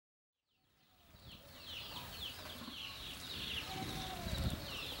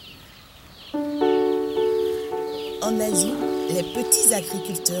En Asie, les petits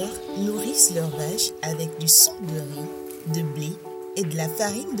agriculteurs nourrissent leurs vaches avec du son de riz, de blé et de la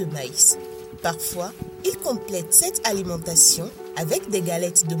farine de maïs. Parfois, ils complètent cette alimentation avec des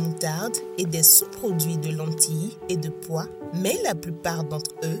galettes de moutarde et des sous-produits de lentilles et de pois, mais la plupart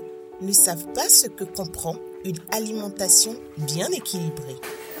d'entre eux ne savent pas ce que comprend une alimentation bien équilibrée.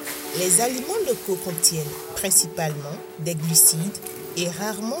 Les aliments locaux contiennent principalement des glucides et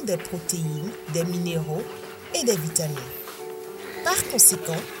rarement des protéines, des minéraux et des vitamines. Par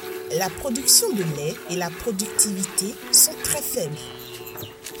conséquent, la production de lait et la productivité sont très faibles.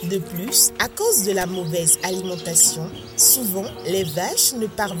 De plus, à cause de la mauvaise alimentation, souvent les vaches ne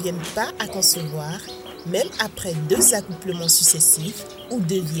parviennent pas à concevoir, même après 2 accouplements successifs, ou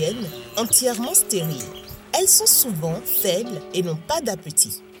deviennent entièrement stériles. Elles sont souvent faibles et n'ont pas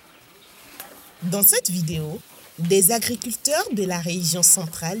d'appétit. Dans cette vidéo, des agriculteurs de la région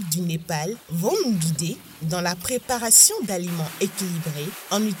centrale du Népal vont nous guider dans la préparation d'aliments équilibrés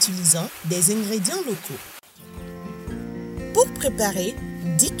en utilisant des ingrédients locaux. Pour préparer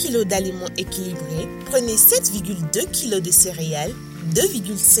 10 kg d'aliments équilibrés, prenez 7,2 kg de céréales,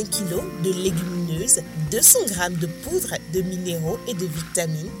 2,5 kg de légumineuses, 200 g de poudre de minéraux et de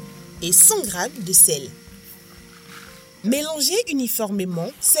vitamines et 100 g de sel. Mélangez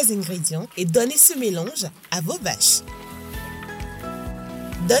uniformément ces ingrédients et donnez ce mélange à vos vaches.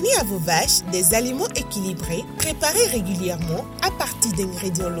 Donnez à vos vaches des aliments équilibrés, préparés régulièrement à partir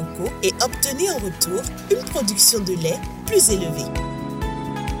d'ingrédients locaux et obtenez en retour une production de lait plus élevée.